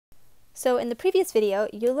So in the previous video,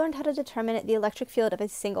 you learned how to determine the electric field of a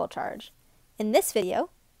single charge. In this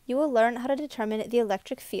video, you will learn how to determine the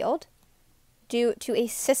electric field due to a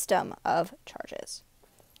system of charges.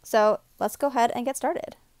 So let's go ahead and get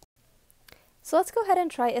started. So let's go ahead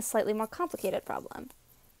and try a slightly more complicated problem.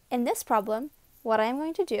 In this problem, what I'm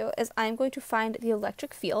going to do is I'm going to find the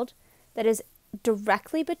electric field that is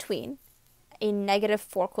directly between a negative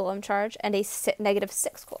 4 coulomb charge and a negative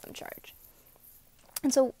 6 coulomb charge.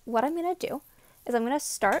 And so what I'm going to do is I'm going to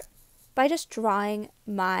start by just drawing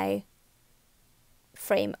my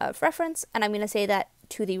frame of reference, and I'm going to say that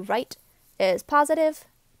to the right is positive,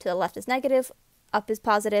 to the left is negative, up is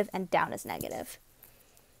positive, and down is negative.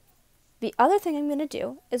 The other thing I'm going to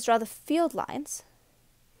do is draw the field lines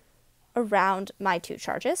around my two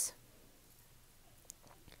charges.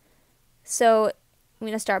 So I'm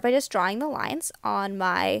going to start by just drawing the lines on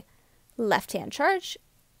my left-hand charge,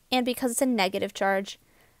 and because it's a negative charge,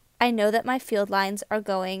 I know that my field lines are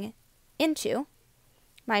going into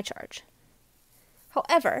my charge.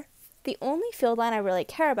 However, the only field line I really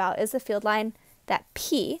care about is the field line that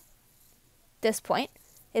P, this point,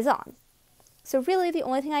 is on. So really the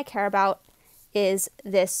only thing I care about is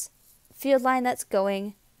this field line that's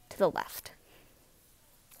going to the left.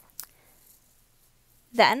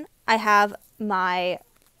 Then I have my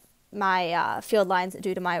field lines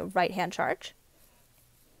due to my right-hand charge.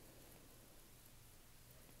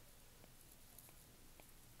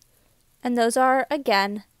 And those are,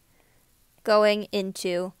 again, going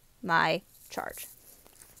into my charge.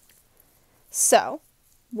 So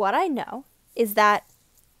what I know is that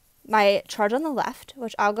my charge on the left,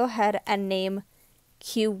 which I'll go ahead and name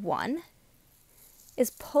Q1,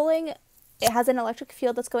 is pulling, it has an electric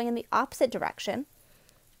field that's going in the opposite direction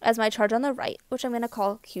as my charge on the right, which I'm going to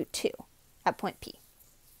call Q2 at point P.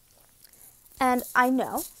 And I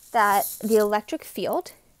know that the electric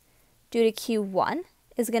field due to Q1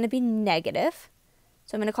 is going to be negative,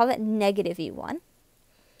 so I'm going to call that negative E1.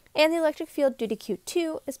 And the electric field due to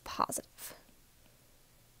Q2 is positive,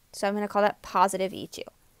 so I'm going to call that positive E2.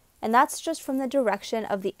 And that's just from the direction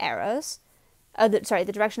of the arrows, the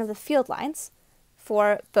direction of the field lines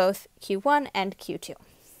for both Q1 and Q2.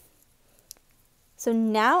 So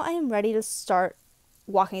now I am ready to start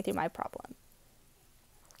walking through my problem.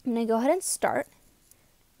 I'm going to go ahead and start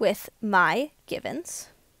with my givens.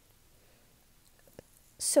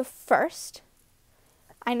 So first,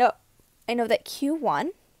 I know that Q1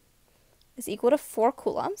 is equal to 4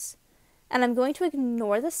 coulombs, and I'm going to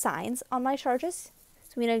ignore the signs on my charges.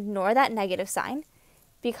 So I'm going to ignore that negative sign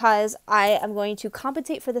because I am going to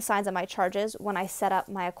compensate for the signs on my charges when I set up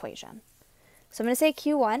my equation. So I'm going to say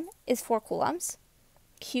Q1 is 4 coulombs,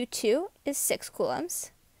 Q2 is 6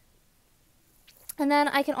 coulombs, and then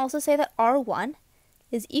I can also say that R1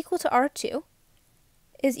 is equal to R2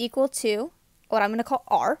 is equal to what I'm going to call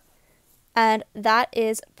R, and that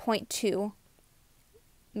is 0.2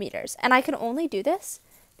 meters. And I can only do this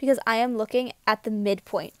because I am looking at the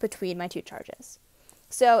midpoint between my two charges.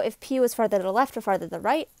 So if P was farther to the left or farther to the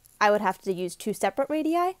right, I would have to use two separate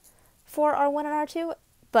radii for R1 and R2,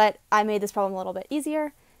 but I made this problem a little bit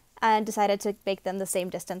easier and decided to make them the same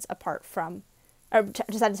distance apart from, or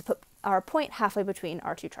decided to put our point halfway between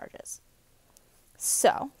our two charges.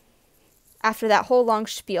 So after that whole long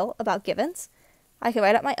spiel about givens, I can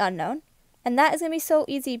write up my unknown, and that is going to be so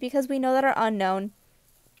easy because we know that our unknown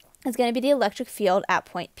is going to be the electric field at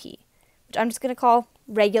point P, which I'm just going to call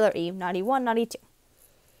regular E, not E1, not E2.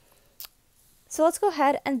 So let's go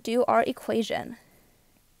ahead and do our equation.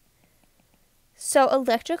 So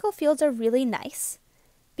electrical fields are really nice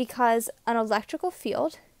because an electrical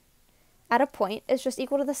field at a point is just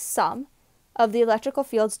equal to the sum of the electrical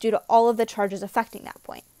fields due to all of the charges affecting that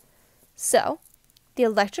point. So the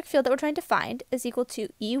electric field that we're trying to find is equal to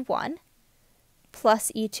E1 plus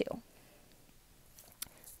E2.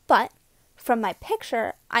 But from my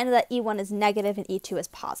picture, I know that E1 is negative and E2 is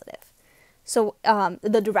positive. So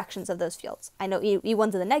the directions of those fields. I know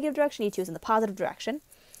E1's in the negative direction, E2 is in the positive direction.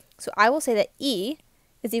 So I will say that E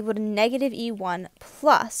is equal to negative E1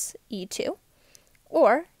 plus E2,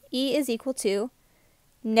 or E is equal to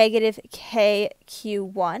negative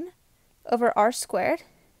KQ1 over R squared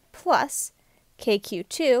plus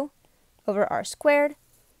KQ2 over R squared,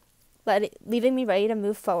 leaving me ready to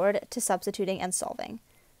move forward to substituting and solving.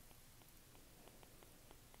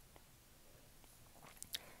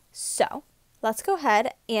 So let's go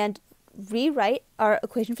ahead and rewrite our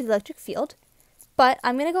equation for the electric field, but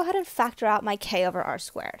I'm going to go ahead and factor out my K over R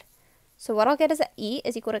squared. So what I'll get is that E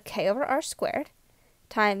is equal to K over R squared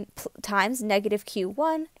times negative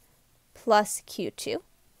Q1 plus Q2,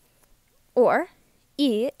 or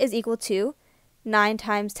E is equal to 9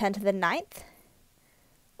 times 10 to the ninth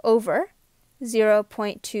over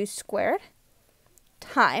 0.2 squared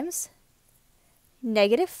times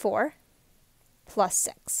 -4 plus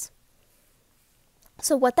 6.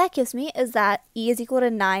 So what that gives me is that E is equal to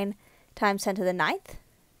 9 times 10 to the ninth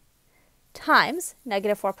times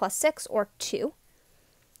 -4 plus 6, or 2,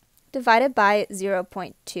 divided by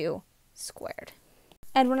 0.2 squared.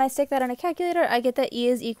 And when I stick that in a calculator, I get that E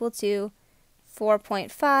is equal to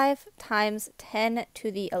 4.5 times 10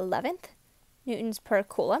 to the 11th newtons per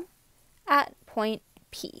coulomb at point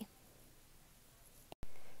P.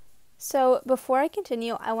 So before I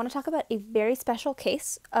continue, I want to talk about a very special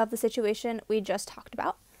case of the situation we just talked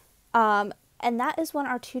about. And that is when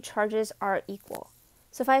our two charges are equal.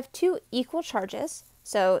 So if I have two equal charges,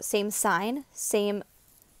 so same sign, same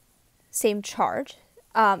charge,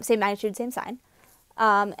 same magnitude, same sign,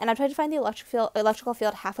 and I'm trying to find the electrical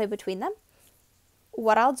field halfway between them,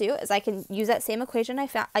 what I'll do is I can use that same equation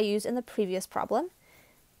I used in the previous problem.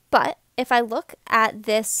 But if I look at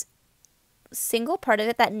this single part of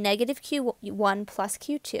it, that negative Q1 plus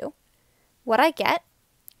Q2, what I get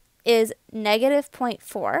is negative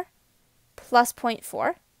 0.4 plus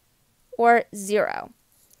 0.4, or 0.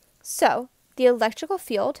 So the electrical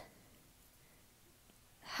field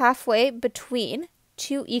halfway between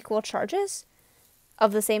two equal charges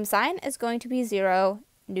of the same sign is going to be 0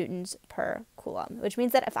 newtons per coulomb, which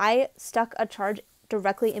means that if I stuck a charge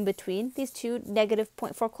directly in between these two negative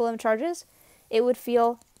 0.4 coulomb charges, it would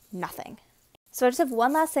feel nothing. So I just have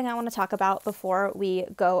one last thing I want to talk about before we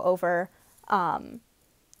go over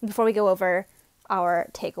our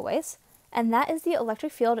takeaways, and that is the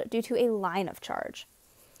electric field due to a line of charge.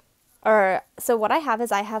 So what I have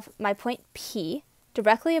is I have my point P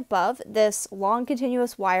directly above this long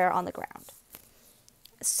continuous wire on the ground.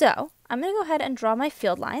 So I'm going to go ahead and draw my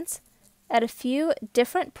field lines at a few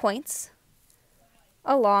different points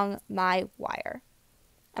along my wire.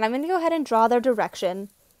 And I'm going to go ahead and draw their direction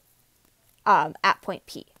at point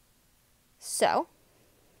P. So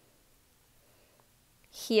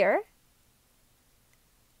here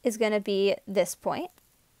is going to be this point.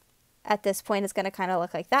 At this point, it's going to kind of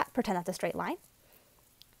look like that. Pretend that's a straight line.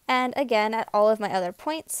 And again, at all of my other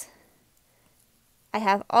points, I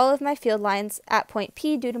have all of my field lines at point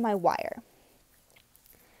P due to my wire.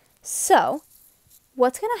 So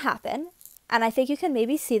what's going to happen, and I think you can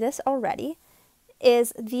maybe see this already,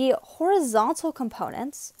 is the horizontal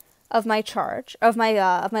components of my charge, of my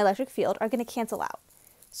electric field, are going to cancel out.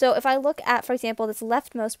 So if I look at, for example, this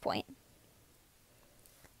leftmost point,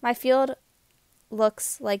 my field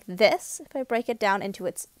looks like this if I break it down into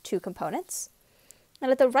its two components.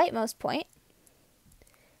 And at the rightmost point,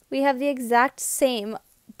 we have the exact same,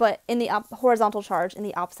 but in the horizontal charge in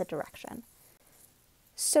the opposite direction.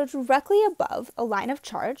 So directly above a line of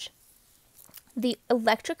charge, the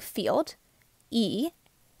electric field, E,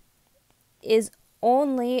 is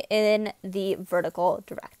only in the vertical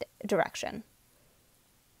direction.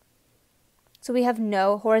 So we have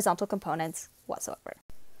no horizontal components whatsoever.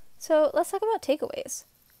 So let's talk about takeaways.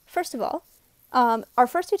 First of all, our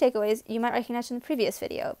first two takeaways you might recognize from the previous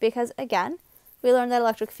video, because again, we learned that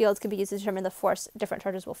electric fields can be used to determine the force different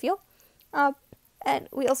charges will feel. And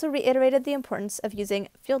we also reiterated the importance of using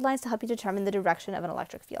field lines to help you determine the direction of an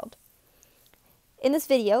electric field. In this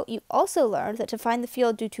video, you also learned that to find the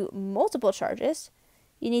field due to multiple charges,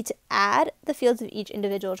 you need to add the fields of each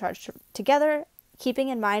individual charge together, keeping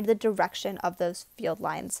in mind the direction of those field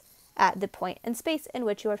lines at the point and space in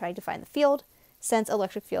which you are trying to find the field, since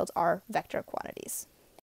electric fields are vector quantities.